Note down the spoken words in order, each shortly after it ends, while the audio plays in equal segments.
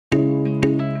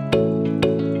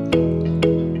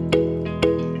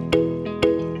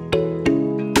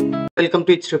Welcome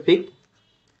to ItzRafiq.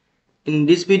 In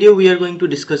this video we are going to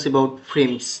discuss about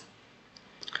frames.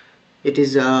 It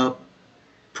is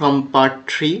from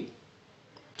part 3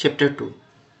 chapter 2.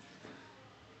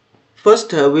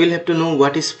 First we will have to know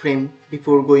what is frame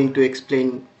before going to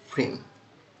explain frame.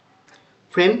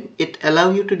 Frame, it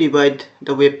allows you to divide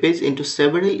the web page into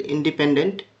several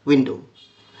independent windows,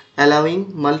 allowing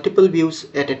multiple views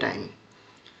at a time.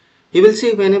 You will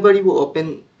see whenever you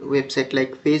open website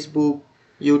like Facebook,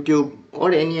 YouTube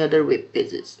or any other web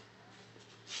pages.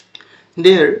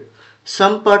 There,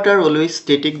 some parts are always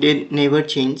static, they never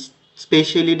change,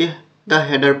 especially the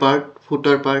header part,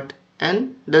 footer part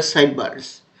and the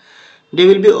sidebars. They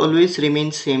will be always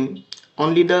remain same,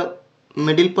 only the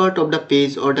middle part of the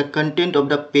page or the content of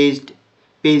the page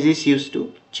is used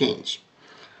to change.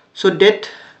 So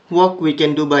that work we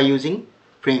can do by using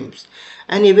frames.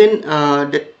 And even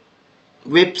the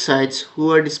websites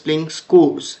who are displaying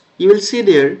scores, you will see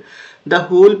there the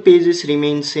whole page is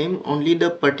remain same, only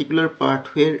the particular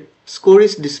part where score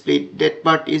is displayed, that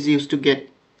part is used to get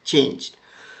changed.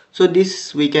 So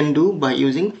this we can do by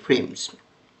using frames.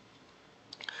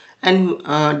 And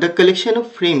the collection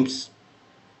of frames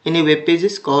in a web page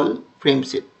is called frame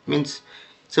set. Means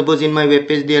suppose in my web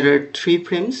page there are 3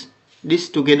 frames, this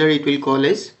together it will call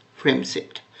as frame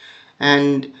set.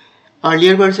 And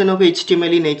earlier version of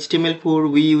HTML, in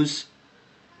HTML4 we use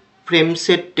frame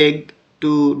set tag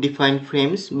to define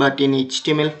frames, but in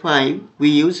HTML5 we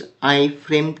use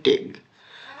iframe tag.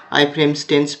 Iframe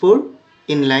stands for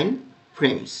inline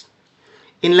frames.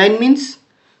 Inline means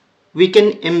we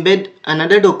can embed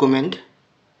another document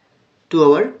to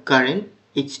our current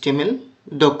HTML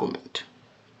document.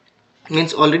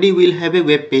 Means already we'll have a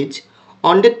web page,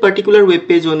 on that particular web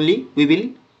page only we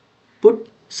will put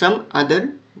some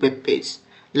other web page,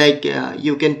 like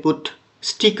you can put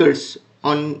stickers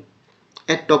on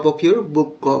at top of your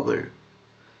book cover.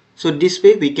 So this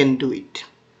way we can do it.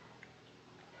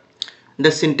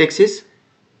 The syntax is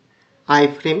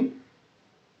iframe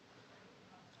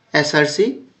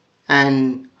src,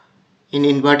 and in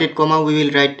inverted comma we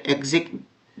will write exact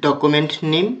document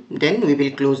name, then we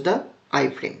will close the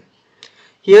iframe.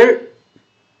 Here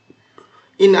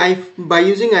by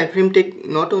using iframe tag,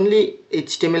 not only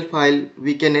HTML file,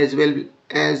 we can as well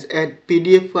as add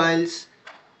PDF files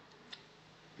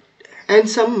and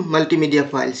some multimedia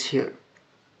files here,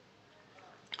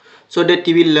 so that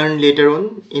you will learn later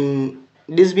on. In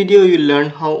this video you will learn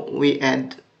how we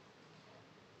add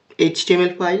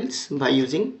HTML files by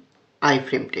using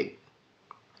iframe tag.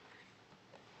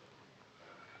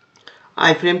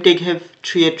 Iframe tag have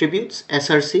 3 attributes.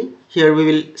 src, here we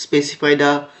will specify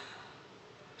the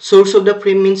source of the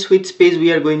frame, means which page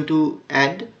we are going to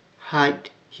add. Height,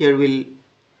 here we'll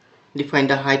define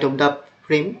the height of the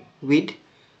frame.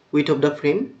 Width of the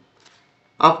frame.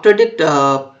 After that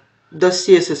the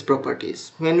CSS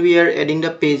properties, when we are adding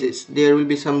the pages there will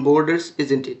be some borders,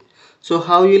 isn't it? So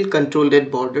how you will control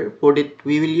that border? For that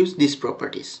we will use these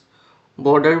properties.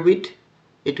 Border width,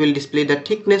 it will display the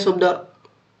thickness of the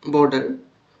border.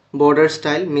 Border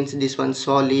style means this one,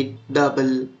 solid,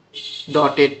 double,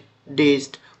 dotted,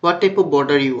 dashed, what type of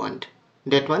border you want,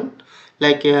 that one.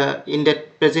 Like in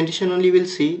that presentation only we'll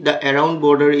see the around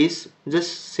border is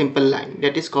just simple line,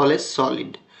 that is called as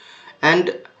solid,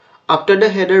 and after the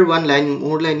header one line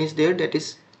more line is there, that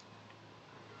is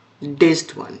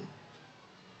dashed one.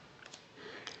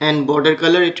 And border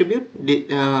color attribute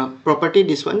property,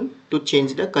 this one, to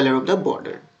change the color of the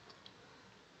border.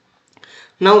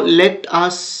 Now let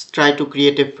us try to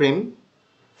create a frame.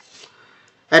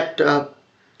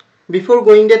 Before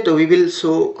going that, we will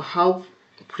show how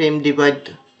frame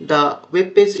divide the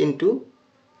web page into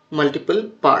multiple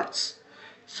parts.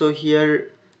 So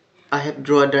here I have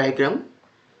drawn a diagram.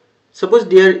 Suppose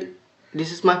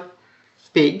this is my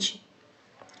page.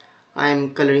 I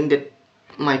am coloring that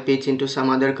my page into some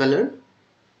other color.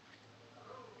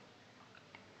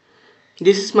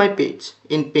 This is my page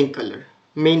in pink color,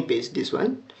 main page, this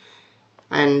one,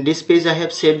 and this page I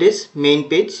have saved as main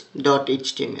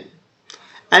page.html.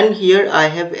 And here I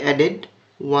have added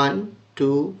 1,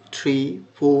 2, 3,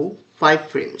 4, 5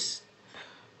 frames.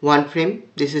 One frame,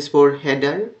 this is for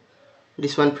header,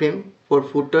 this one frame for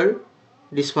footer,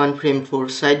 this one frame for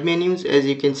side menus. As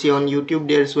you can see on YouTube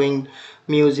they are showing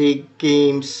music,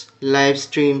 games, live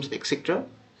streams, etc.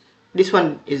 This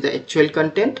one is the actual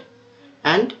content,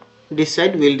 and this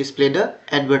side will display the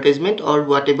advertisement or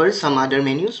whatever some other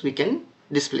menus we can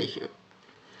display here.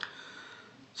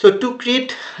 So to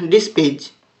create this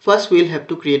page, first we will have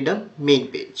to create the main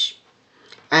page,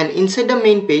 and inside the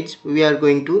main page we are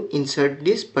going to insert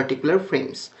these particular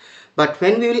frames. But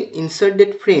when we will insert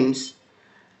that frames,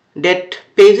 that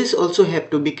pages also have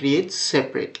to be created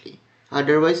separately,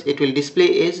 otherwise it will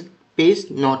display as page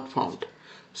not found.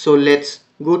 So let's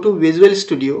go to Visual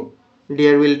Studio.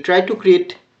 There we'll try to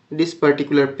create this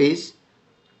particular page.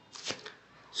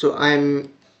 So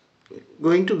I'm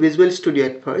going to Visual Studio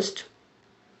at first.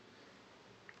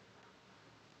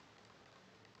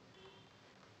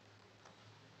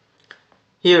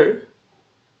 Here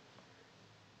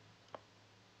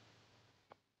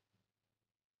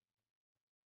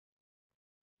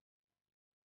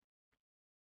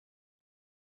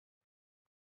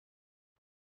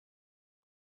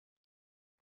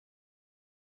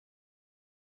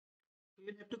we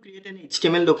will have to create an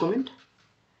HTML document.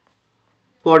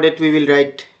 For that we will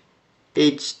write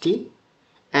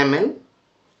HTML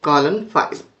colon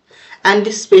file, and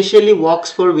this specially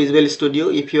works for Visual Studio.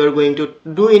 If you are going to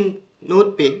do in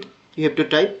Notepad, you have to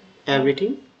type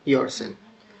everything yourself.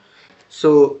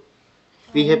 So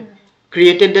we have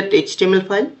created that HTML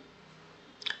file.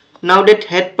 Now that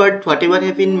head part, whatever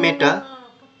have in meta,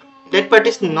 that part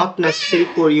is not necessary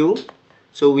for you,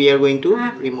 so we are going to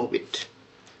remove it.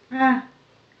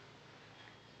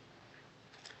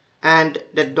 And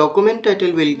the document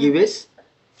title will give us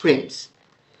frames.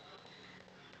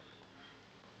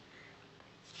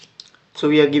 So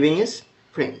we are giving us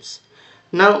frames.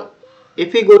 Now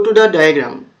if we go to the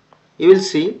diagram, you will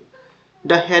see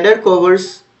the header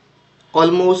covers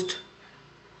almost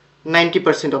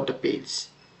 90% of the page.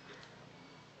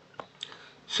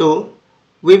 So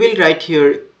we will write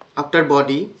here after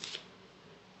body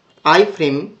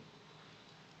iframe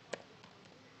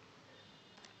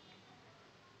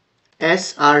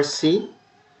src,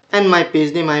 and my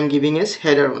page name I am giving as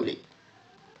header only,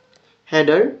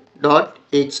 header.html,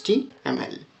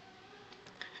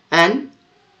 and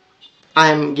I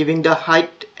am giving the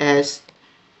height as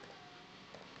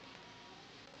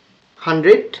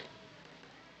 100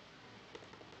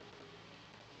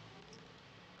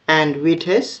 and width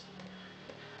as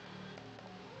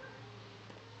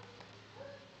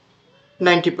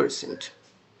 90%,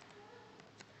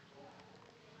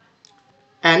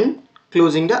 and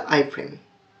closing the iframe.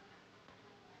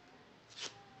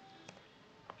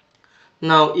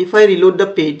 Now if I reload the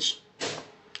page,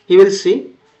 you will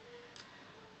see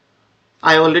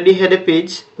I already had a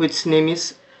page which name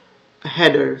is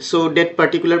header, so that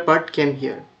particular part came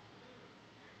here,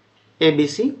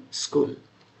 ABC school.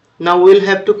 Now we will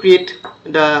have to create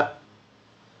the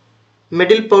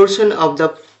middle portion of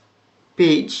the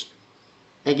page.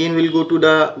 Again we'll go to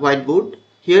the whiteboard.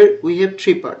 Here we have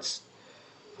three parts: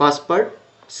 first part,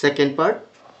 second part,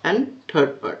 and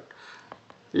third part.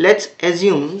 Let's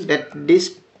assume that this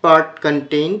part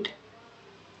contained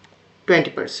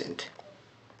 20%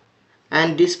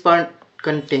 and this part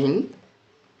contained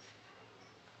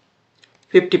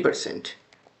 50%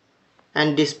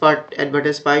 and this part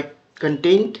advertised by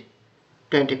contained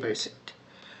 20%.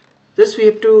 Thus we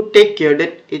have to take care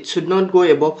that it should not go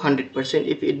above 100%.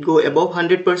 If it go above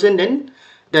 100%, then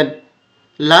the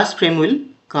last frame will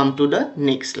come to the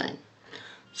next line.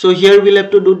 So here we'll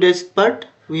have to do this part.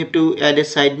 We have to add a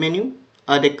side menu,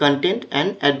 add a content,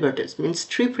 and advertise. Means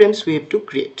 3 frames we have to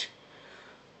create.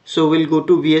 So we'll go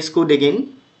to VS Code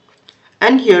again,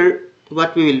 and here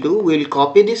what we will do, we will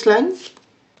copy this line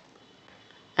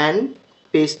and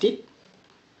paste it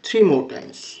 3 more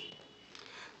times.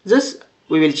 Just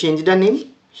we will change the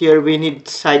name. Here we need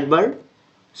sidebar,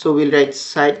 so we'll write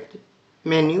side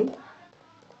menu,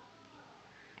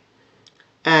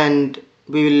 and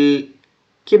we will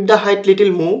keep the height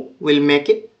little more. We'll make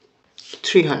it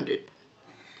 300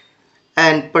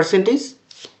 and percentage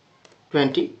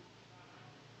 20,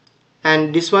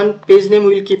 and this one page name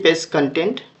we will keep as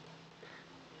content.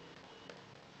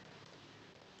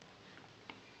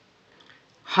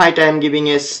 Height I am giving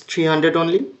as 300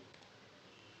 only,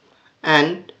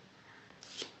 and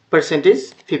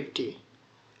percentage 50,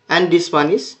 and this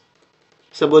one is,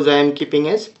 suppose I am keeping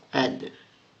as add,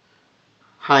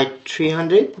 height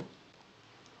 300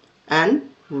 and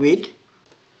width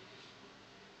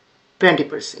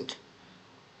 20%.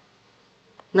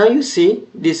 Now you see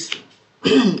this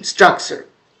structure.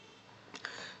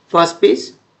 First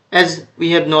page, as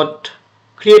we have not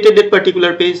created that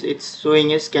particular page, it's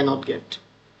showing as cannot get.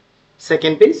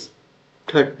 Second page,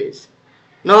 third page.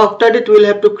 Now after that we will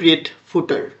have to create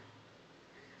footer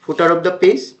of the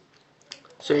page.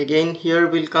 So again here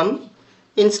will come,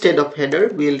 instead of header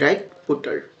we will write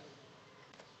footer.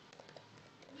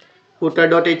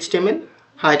 Footer.html,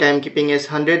 height I am keeping as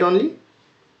 100 only,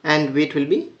 and width will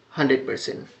be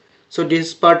 100%. So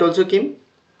this part also came,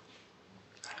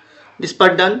 this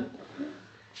part done.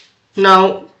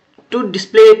 Now to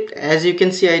display it, as you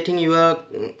can see, I think you are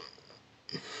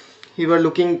you are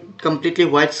looking completely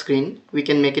white screen, we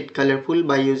can make it colorful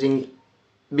by using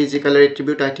busy color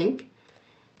attribute. I think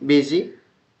busy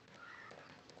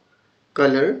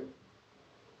color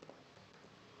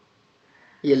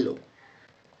yellow.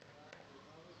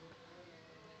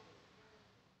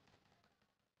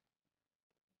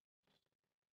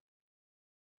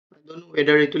 I don't know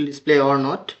whether it will display or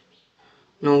not.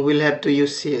 No, we'll have to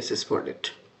use CSS for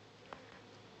it.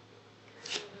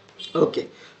 Okay,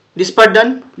 this part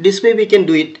done. This way we can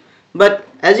do it, but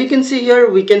as you can see here,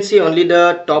 we can see only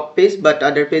the top page, but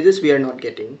other pages we are not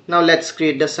getting. Now let's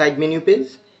create the side menu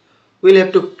page. We'll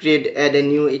have to add a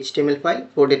new HTML file.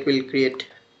 For that we'll create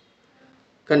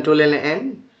Ctrl and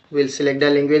N. We'll select the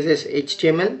language as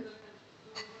HTML,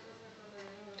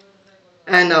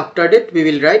 and after that we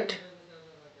will write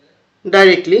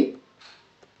directly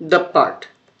the part.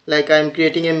 Like I am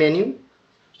creating a menu,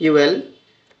 UL,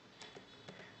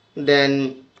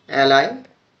 then li,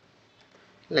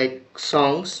 like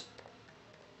songs,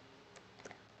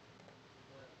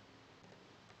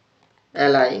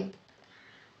 li,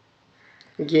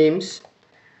 games,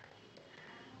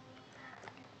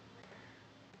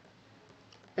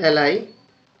 li,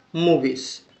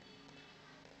 movies,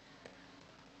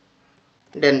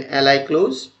 then li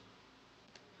close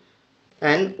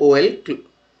and ul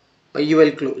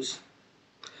close.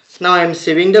 Now I am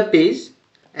saving the page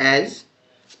as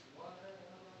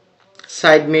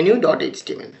side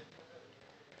menu.html.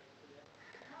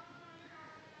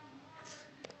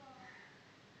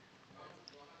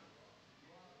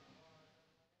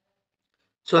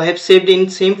 So I have saved in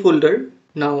same folder.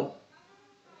 Now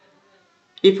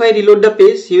if I reload the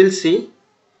page, you will see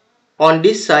on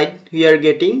this side we are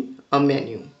getting a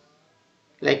menu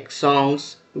like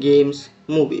songs, games,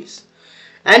 movies.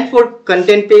 And for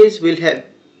content page we'll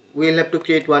have to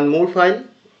create one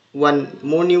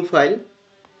more new file.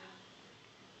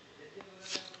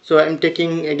 So I'm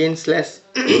taking again slash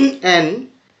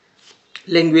n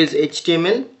language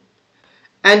HTML,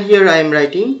 and here I am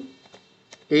writing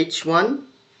h1.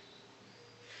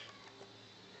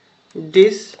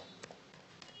 This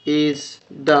is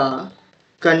the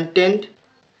content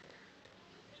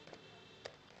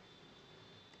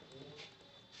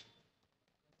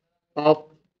of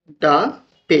the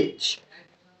page,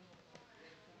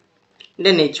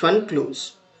 then h1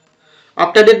 close.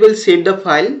 After that we'll save the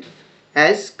file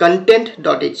as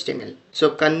content.html.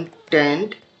 So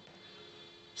content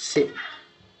save.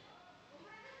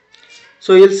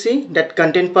 So you'll see that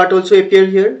content part also appear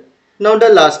here. Now the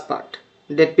last part,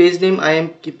 that page name I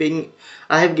have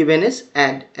given as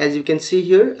add. As you can see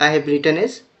here, I have written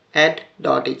as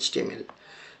add.html.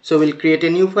 So we'll create a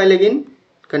new file again,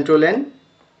 Ctrl N,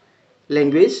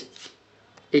 language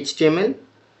HTML,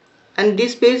 and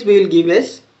this page we will give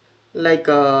as like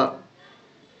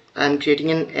I'm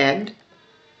creating an ad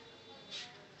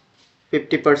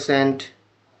 50%,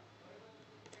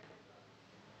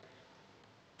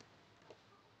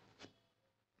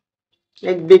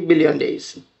 like big billion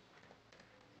days,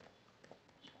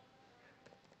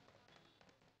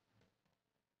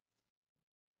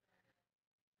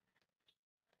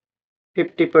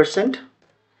 50%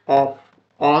 off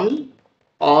on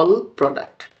all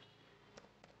product,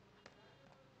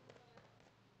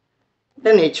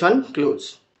 then h1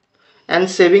 close, and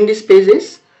saving this page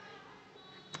is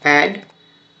add.html.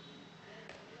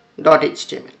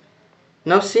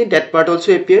 Now see that part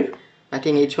also appear. I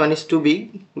think h1 is too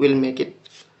big, we'll make it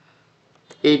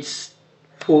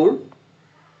h4.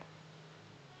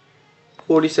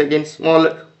 4 is again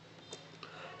smaller,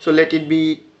 so let it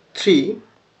be 3,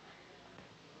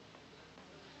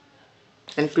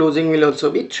 and closing will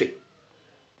also be 3.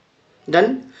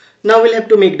 Done. Now we'll have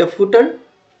to make the footer.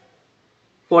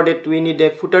 For that we need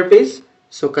a footer page.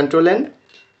 So Ctrl N,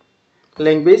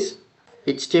 language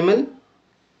HTML.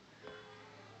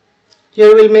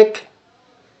 Here we'll make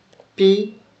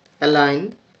p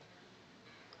align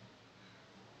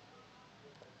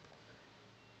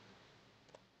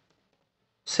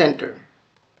center,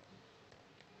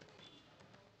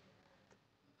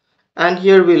 and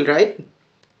here we'll write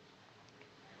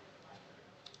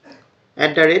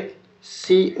 @copy,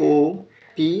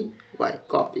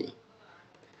 copy,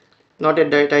 not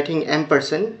at that, I think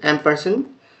ampersand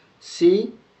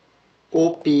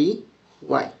copy,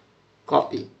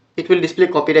 copy. It will display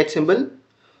copyright symbol,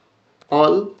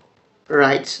 all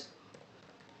rights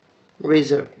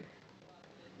reserved,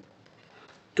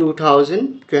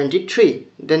 2023.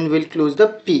 Then we'll close the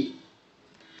p,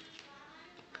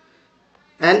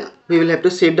 and we will have to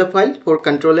save the file. For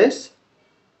Ctrl S,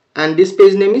 and this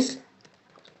page name is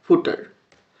footer.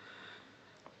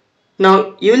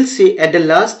 Now you will see at the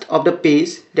last of the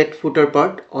page that footer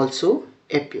part also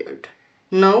appeared.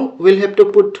 Now we'll have to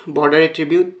put border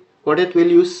attribute. For that we'll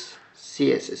use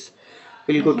CSS.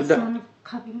 We'll go to the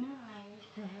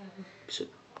so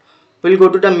we'll go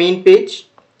to the main page,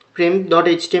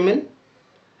 frame.html,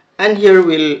 and here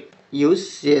we'll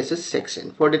use CSS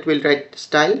section. For that we'll write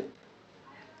style.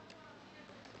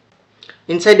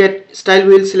 Inside that style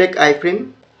we'll select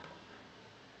iframe,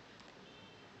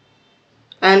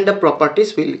 and the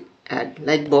properties we'll add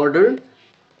like border,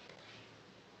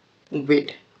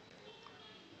 width.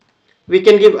 We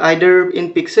can give either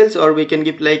in pixels or we can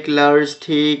give like large,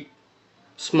 thick,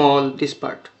 small, this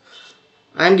part.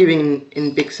 I am giving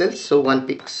in pixels, so 1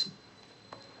 pix.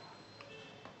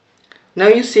 Now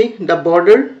you see the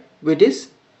border width is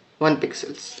 1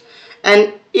 pixels,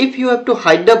 and if you have to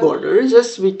hide the border,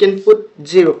 just we can put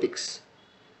 0 pix.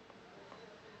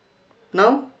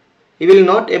 Now you will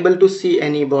not able to see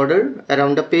any border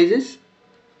around the pages,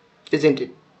 isn't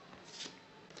it?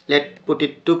 Let's put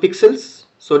it 2 pixels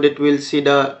so that we'll see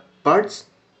the parts.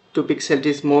 2 pixels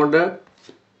is more than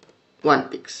 1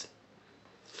 pix.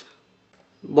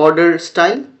 Border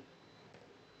style,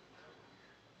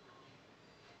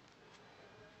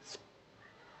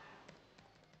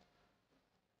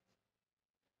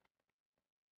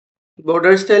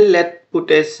 let's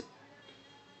put as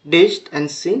dashed and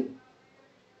see.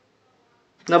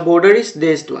 Now border is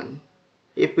dashed one.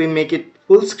 If we make it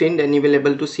full screen, then you will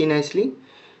able to see nicely.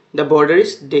 The border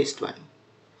is dashed one.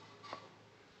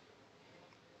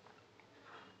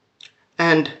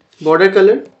 And border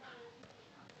color,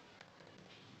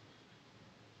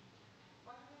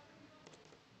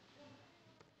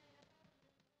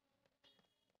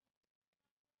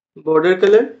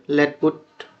 let's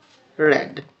put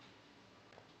red.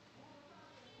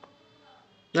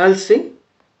 Now I'll see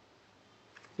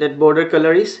that border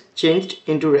color is changed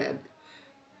into red.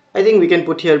 I think we can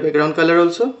put here background color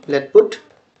also. Let's put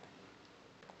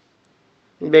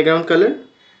background color.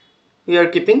 We are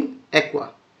keeping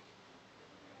aqua.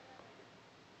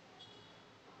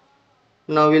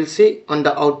 Now we'll see on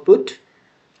the output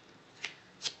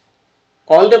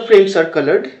all the frames are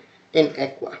colored in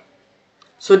aqua.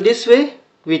 So this way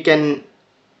we can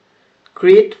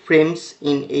create frames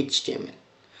in HTML.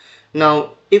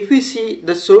 Now if we see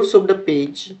the source of the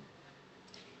page,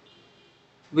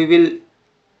 we will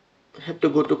have to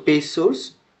go to page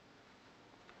source.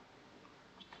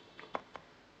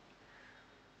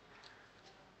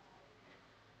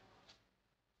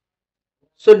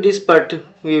 So this part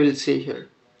we will see here,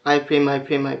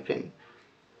 iframe,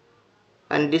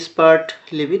 and this part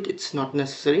leave it, it's not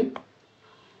necessary.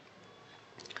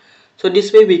 So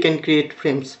this way we can create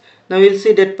frames. Now we'll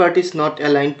see that part is not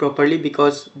aligned properly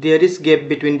because there is gap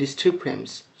between these 2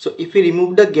 frames. So if we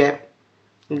remove the gap,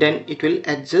 then it will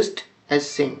adjust as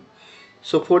same.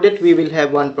 So for that we will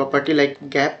have one property like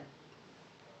gap.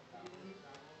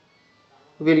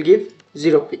 We'll give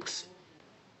 0 pix.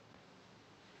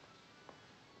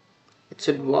 It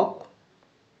should walk.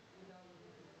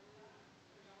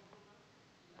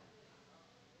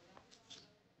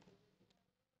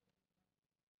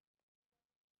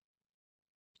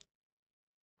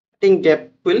 I think gap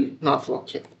will not work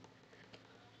here.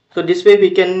 So this way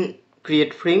we can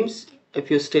create frames.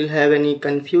 If you still have any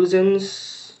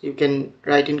confusions, you can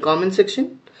write in comment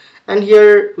section. And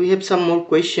here we have some more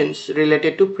questions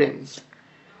related to frames.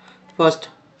 First,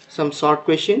 some short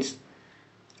questions.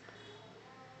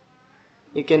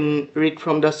 You can read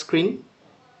from the screen.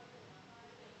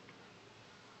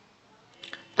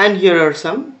 And here are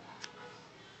some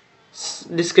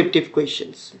descriptive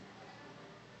questions.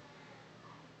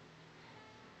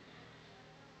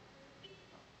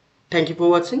 Thank you for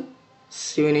watching.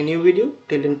 See you in a new video.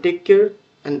 Till then, take care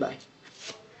and bye.